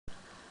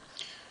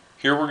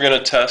Here we're going to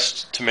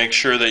test to make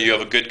sure that you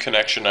have a good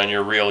connection on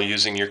your reel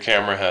using your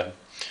camera head.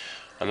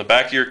 On the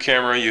back of your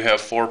camera you have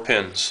 4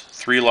 pins,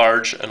 3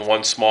 large and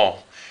 1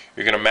 small.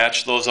 You're going to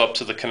match those up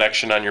to the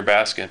connection on your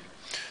basket.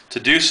 To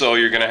do so,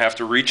 you're going to have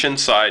to reach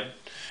inside.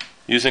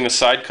 Using a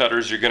side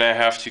cutters, you're going to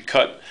have to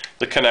cut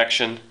the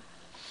connection.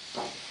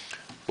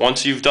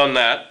 Once you've done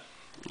that,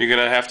 you're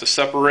going to have to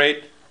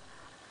separate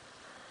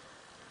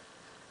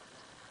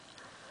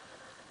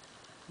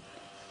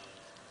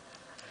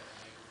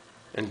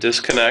and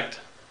disconnect.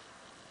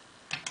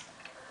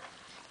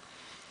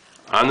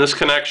 On this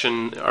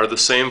connection are the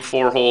same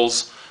 4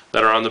 holes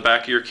that are on the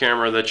back of your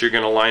camera that you're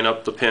going to line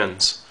up the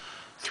pins.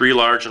 3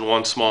 large and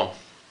 1 small.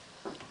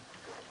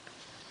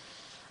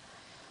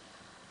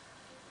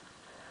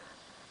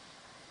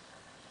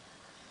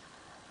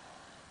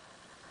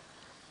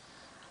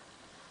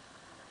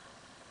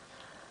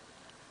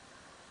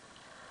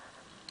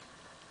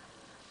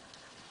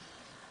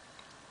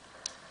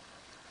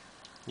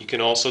 You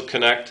can also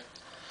connect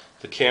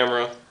the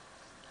camera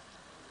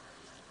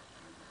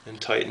and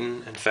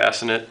tighten and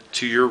fasten it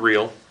to your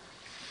reel.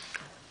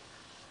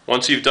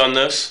 Once you've done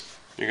this,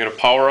 you're going to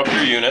power up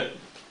your unit.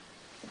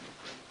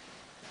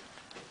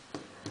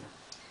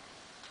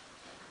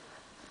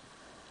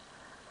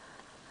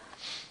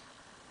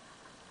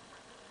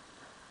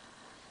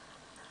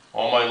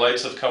 All my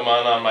lights have come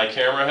on my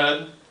camera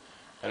head,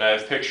 and I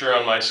have picture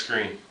on my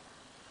screen.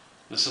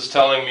 This is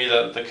telling me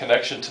that the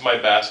connection to my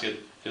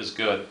basket is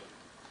good.